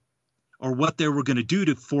coming or what they were going to do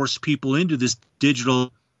to force people into this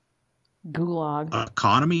digital gulag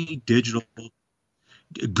economy, digital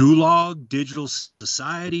gulag, digital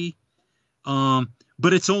society.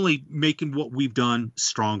 But it's only making what we've done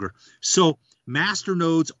stronger. So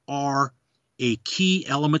masternodes are a key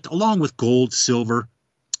element, along with gold, silver,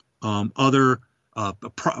 other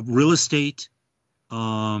real estate,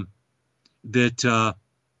 that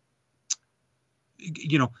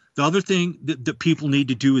you know, the other thing that people need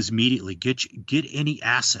to do is immediately get any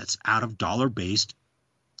assets out of dollar-based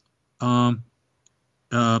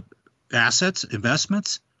assets,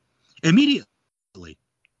 investments immediately.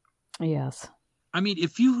 Yes. I mean,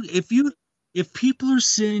 if people are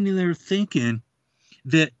sitting there thinking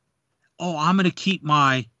that, oh, I'm going to keep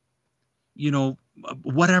my, you know,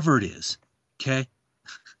 whatever it is, okay,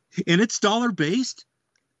 and it's dollar-based,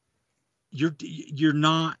 you're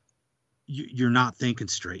not thinking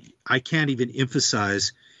straight. I can't even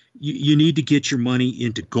emphasize. You need to get your money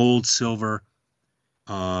into gold, silver,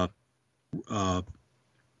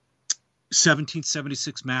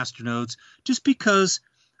 1776 masternodes, just because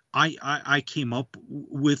I came up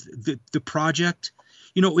with the project.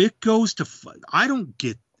 You know, it goes to, I don't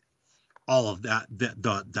get all of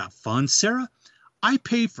that fund, Sarah. I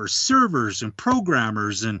pay for servers and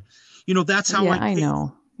programmers, and you know, that's how I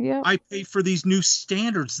know. Yeah. I pay for these new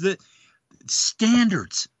standards. That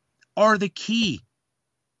standards are the key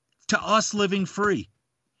to us living free.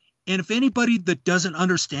 And if anybody that doesn't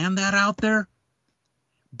understand that out there,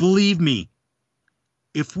 Believe me,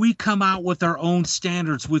 if we come out with our own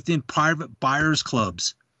standards within private buyers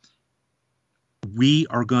clubs, we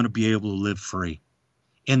are going to be able to live free.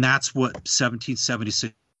 And that's what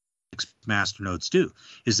 1776 masternodes do,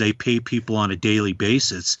 is they pay people on a daily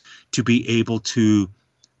basis to be able to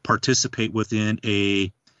participate within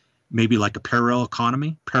a maybe like a parallel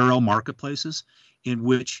economy, parallel marketplaces, in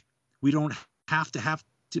which we don't have to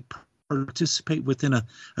participate within a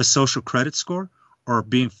social credit score or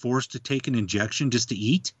being forced to take an injection just to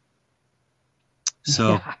eat.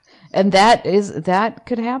 So, yeah. And that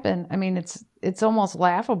could happen. I mean, it's almost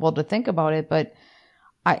laughable to think about it, but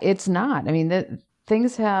it's not. I mean,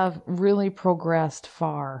 things have really progressed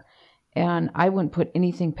far, and I wouldn't put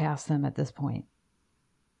anything past them at this point.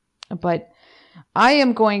 But I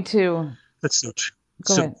am going to that's so true.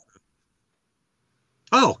 go So, ahead.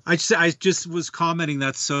 oh, I just was commenting.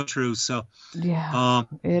 That's so true. So, Yeah,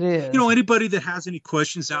 it you is. know, anybody that has any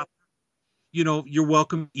questions out, you know, you're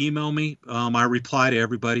welcome. Email me. I reply to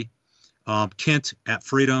everybody. Kent at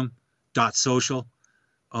freedom.social.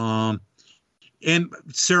 Um, and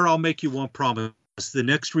Sarah, I'll make you one promise. The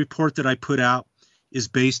next report that I put out is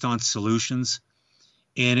based on solutions,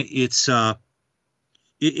 and it's how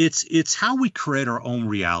we create our own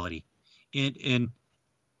reality, and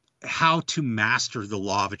how to master the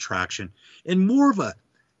law of attraction, and more of a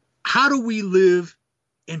how do we live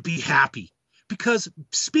and be happy? Because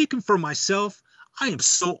speaking for myself, I am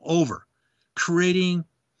so over creating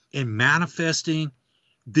and manifesting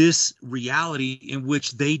this reality in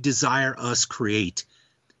which they desire us create.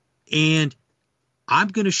 And I'm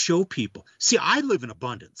going to show people. See, I live in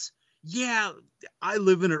abundance. Yeah, I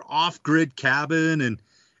live in an off-grid cabin, and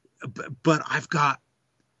but I'm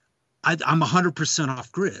 100%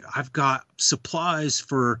 off grid. I've got supplies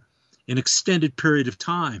for an extended period of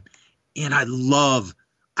time, and I love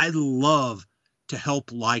to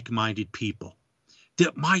help like-minded people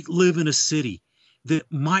that might live in a city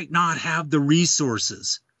that might not have the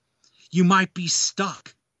resources. You might be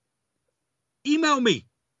stuck. Email me.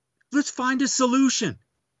 Let's find a solution.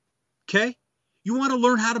 Okay? You want to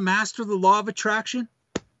learn how to master the law of attraction?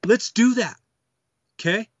 Let's do that.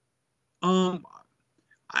 Okay? I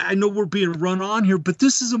know we're being run on here, but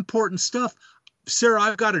this is important stuff. Sarah,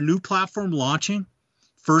 I've got a new platform launching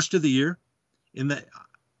first of the year, and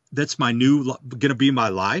that's my new going to be my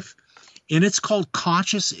life, and it's called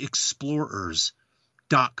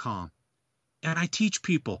consciousexplorers.com. And I teach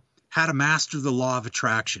people how to master the law of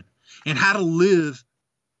attraction and how to live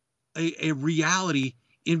a reality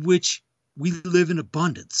in which we live in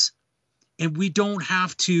abundance, and we don't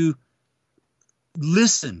have to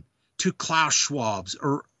listen to Klaus Schwab's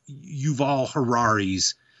or Yuval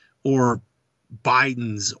Harari's or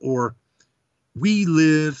Biden's, or we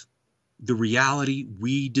live the reality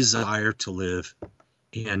we desire to live.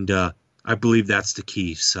 And I believe that's the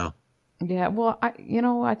key. So, Yeah, well,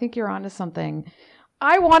 I think you're onto something.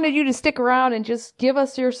 I wanted you to stick around and just give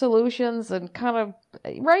us your solutions and kind of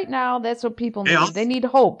right now that's what people hey, need. They need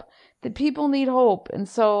hope. The people need hope. And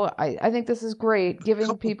so I think this is great, giving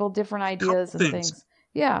couple, people different couple ideas and things. things.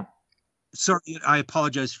 Yeah. Sorry, I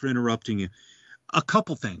apologize for interrupting you. A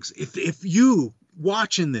couple things. If you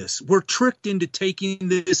watching this were tricked into taking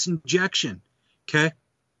this injection, okay,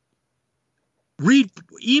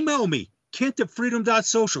 email me, Kent at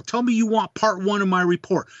freedom.social. Tell me you want part 1 of my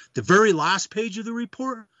report. The very last page of the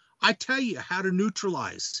report, I tell you how to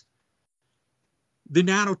neutralize the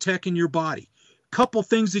nanotech in your body. Couple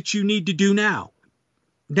things that you need to do now,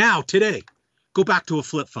 today. Go back to a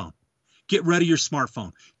flip phone. Get rid of your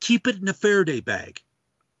smartphone. Keep it in a Faraday bag.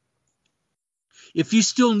 If you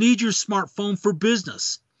still need your smartphone for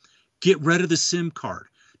business, get rid of the SIM card.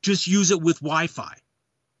 Just use it with Wi-Fi.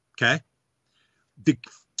 Okay? The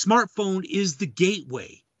smartphone is the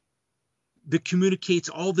gateway that communicates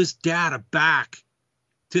all this data back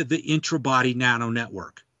to the intrabody nano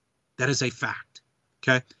network. That is a fact.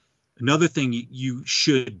 Okay? Another thing you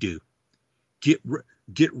should do, get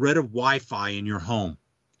rid of Wi-Fi in your home.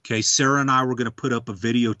 Okay? Sarah and I were going to put up a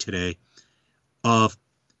video today of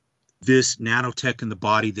this nanotech in the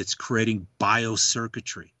body that's creating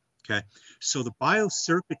biocircuitry. Okay? So the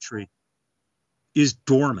biocircuitry is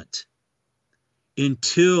dormant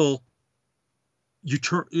until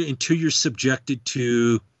you're subjected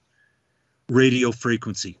to radio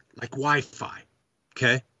frequency like Wi-Fi.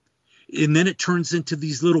 Okay? And then it turns into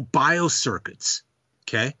these little biocircuits.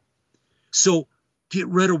 Okay? So get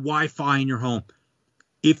rid of Wi-Fi in your home.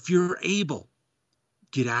 If you're able,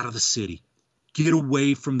 get out of the city. Get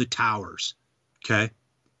away from the towers. Okay?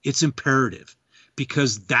 It's imperative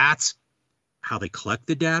because that's how they collect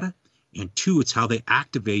the data. And 2, it's how they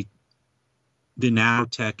activate the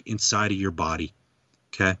nanotech inside of your body.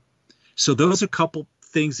 Okay. So those are a couple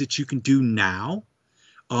things that you can do now.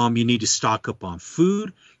 You need to stock up on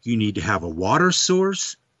food. You need to have a water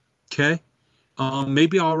source. Okay.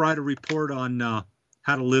 Maybe I'll write a report on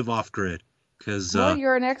how to live off grid, because well,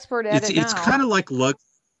 you're an expert at it now. it's kind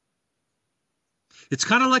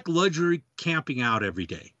of like luxury camping out every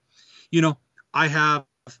day. You know, I have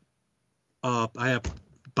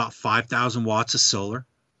about 5,000 watts of solar,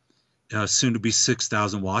 soon to be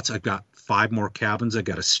 6,000 watts. I've got 5 more cabins. I've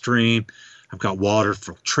got a stream. I've got water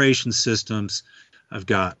filtration systems. I've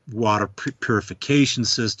got water purification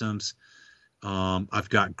systems. I've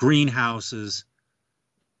got greenhouses.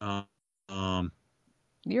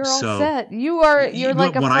 You're all set. You're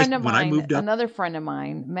like a friend of mine, another friend of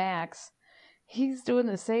mine, Max. He's doing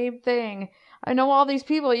the same thing. I know all these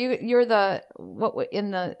people. You're what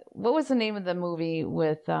was the name of the movie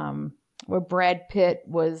with where Brad Pitt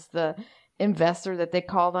was the investor that they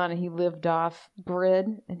called on, and he lived off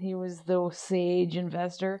grid, and he was the sage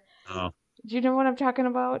investor. Oh. Do you know what I'm talking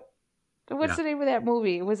about? What's the name of that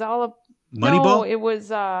movie? It was all Moneyball? No, it was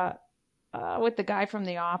with the guy from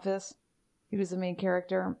The Office. He was the main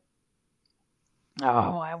character.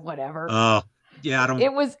 Oh, whatever. Yeah, I don't.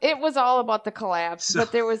 It was all about the collapse,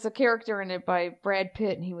 but there was a character in it by Brad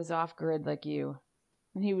Pitt, and he was off grid like you,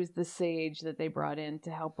 and he was the sage that they brought in to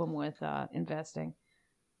help him with investing.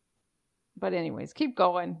 But anyways, keep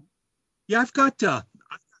going. Yeah, I've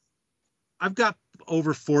got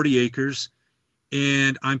over 40 acres,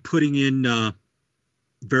 and I'm putting in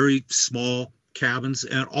very small cabins,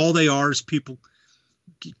 and all they are is people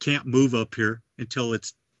can't move up here until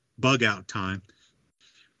it's bug out time.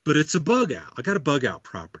 But it's a bug out. I got a bug out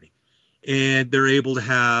property, and they're able to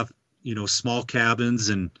have, small cabins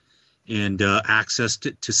and access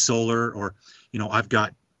to solar, or, I've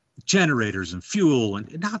got generators and fuel,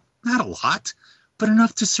 and not a lot, but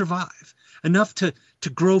enough to survive, enough to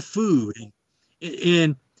grow food.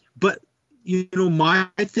 But my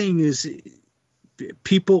thing is,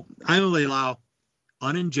 people, I only allow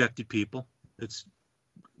uninjected people. It's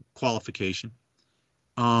qualification.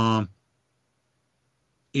 Or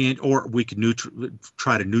we could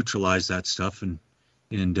try to neutralize that stuff,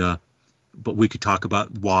 but we could talk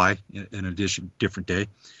about why in a different day.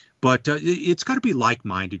 But it's got to be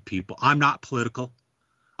like-minded people. I'm not political.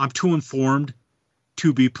 I'm too informed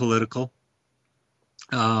to be political.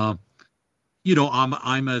 I'm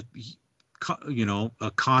a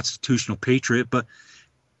constitutional patriot, but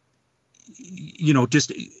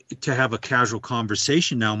just to have a casual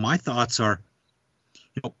conversation now, my thoughts are,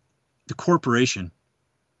 the corporation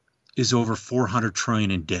is over 400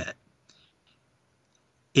 trillion in debt.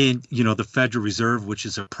 And, the Federal Reserve, which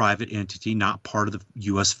is a private entity, not part of the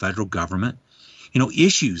U.S. federal government,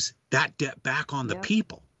 issues that debt back on the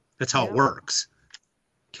people. That's how it works.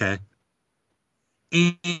 Okay.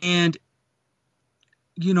 And,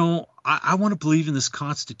 I want to believe in this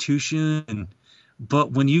Constitution,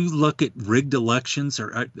 but when you look at rigged elections,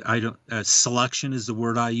 or selection is the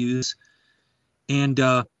word I use, and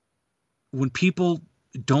when people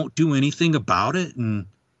don't do anything about it, and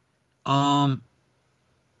I'm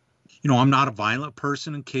not a violent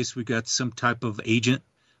person, in case we got some type of agent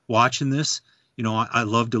watching this. I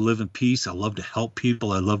love to live in peace. I love to help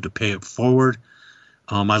people. I love to pay it forward.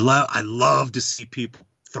 I love to see people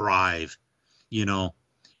thrive. I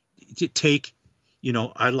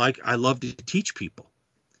love to teach people.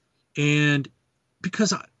 And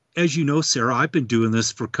because, as you know, Sarah, I've been doing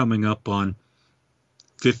this for coming up on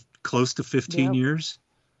close to 15 years,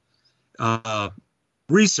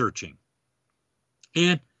 researching.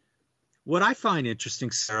 And what I find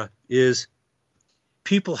interesting, Sarah, is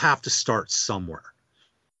people have to start somewhere,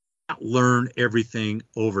 not learn everything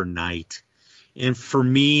overnight. And for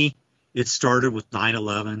me, it started with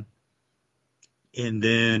 9/11. And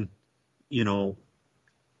then,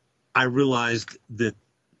 I realized that,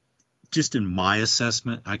 just in my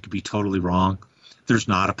assessment, I could be totally wrong. There's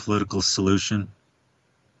not a political solution.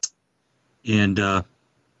 And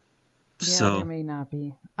so there may not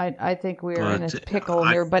be. I think we're in a pickle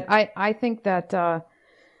here, but I think that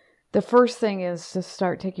the first thing is to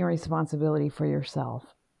start taking responsibility for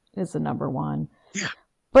yourself is the number one. Yeah.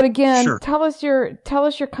 But again, tell us your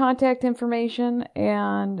contact information,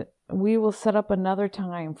 and we will set up another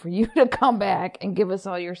time for you to come back and give us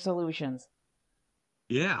all your solutions.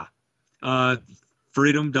 Yeah.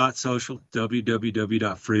 Freedom.social,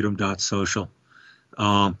 www.freedom.social.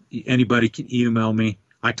 Anybody can email me.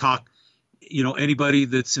 I talk, anybody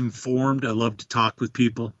that's informed, I love to talk with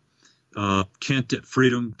people. Kent at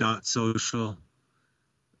freedom.social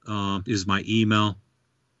is my email.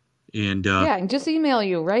 And Yeah, and just email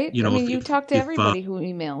you, right? you I know, mean, you talk to if everybody who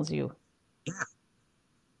emails you. yeah,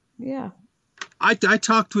 Yeah. I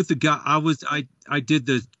talked with the guy. I did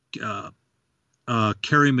the uh,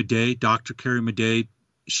 Carrie Madej, Dr. Carrie Madej.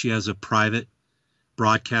 She has a private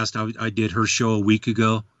broadcast. I did her show a week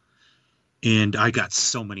ago, and I got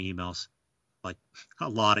so many emails, like a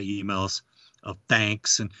lot of emails of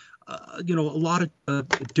thanks, and you know, a lot of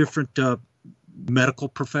different medical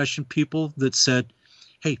profession people that said,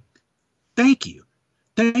 "Hey, thank you,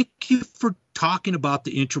 thank you for talking about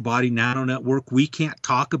the Intrabody Nano Network. We can't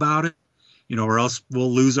talk about it, you know, or else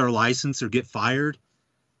we'll lose our license or get fired."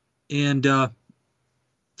 And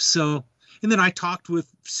so, and then I talked with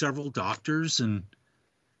several doctors, and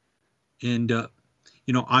you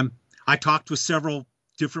know, I talked with several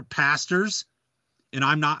different pastors, and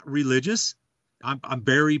I'm not religious. I'm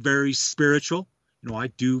very, very spiritual. You know, I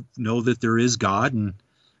do know that there is God, and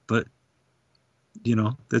but you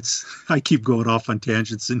know, that's I keep going off on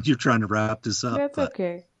tangents, and you're trying to wrap this up. That's But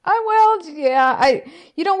okay. I will, yeah.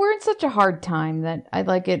 We're in such a hard time that I'd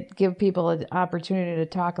like it give people an opportunity to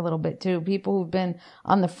talk a little bit too. People who've been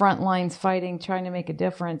on the front lines fighting, trying to make a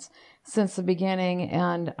difference since the beginning,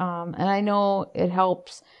 and I know it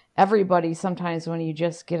helps everybody sometimes when you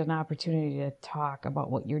just get an opportunity to talk about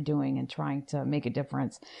what you're doing and trying to make a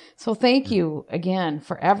difference. So thank you again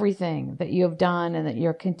for everything that you have done and that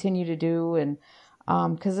you'll continue to do, and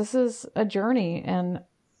because this is a journey and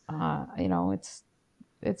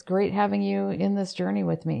it's great having you in this journey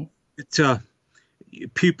with me. it's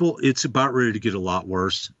people, it's about ready to get a lot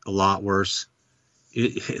worse, a lot worse.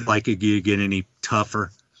 Like it get any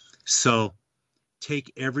tougher. So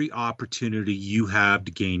take every opportunity you have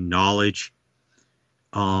to gain knowledge,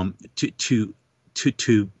 to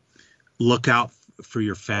look out for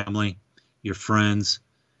your family, your friends.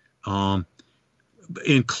 Um,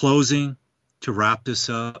 in closing, to wrap this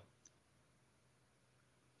up,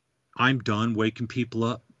 I'm done waking people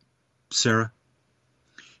up, Sarah.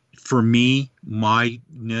 For me, my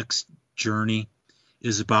next journey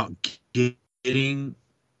is about getting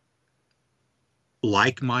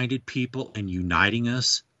like-minded people and uniting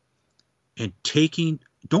us and taking,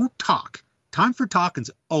 don't talk. Time for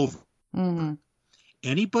talking's over. Mm-hmm.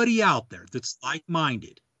 Anybody out there that's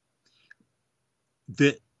like-minded,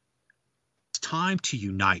 that it's time to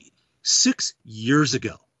unite. 6 years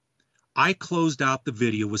ago, I closed out the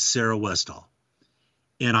video with Sarah Westall,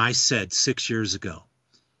 and I said 6 years ago,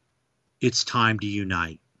 it's time to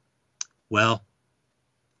unite. Well,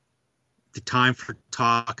 the time for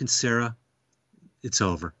talking, Sarah, it's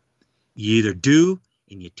over. You either do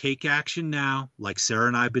and you take action now, like Sarah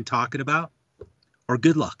and I have been talking about, or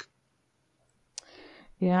good luck.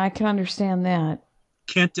 Yeah, I can understand that.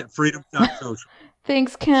 Kent at freedom.social.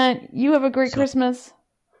 Thanks, Kent. You have a great So, Christmas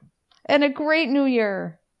and a great New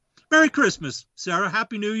Year. Merry Christmas, Sarah.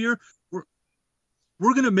 Happy New Year.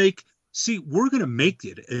 We're gonna make we're gonna make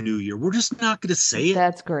it a new year. We're just not gonna say it.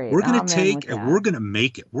 That's great. We're gonna Amen with take and that. we're gonna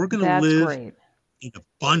make it. We're gonna That's live great. in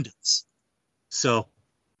abundance. So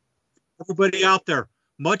everybody out there,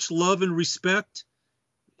 much love and respect,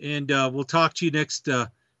 and we'll talk to you next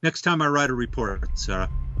time I write a report, Sarah.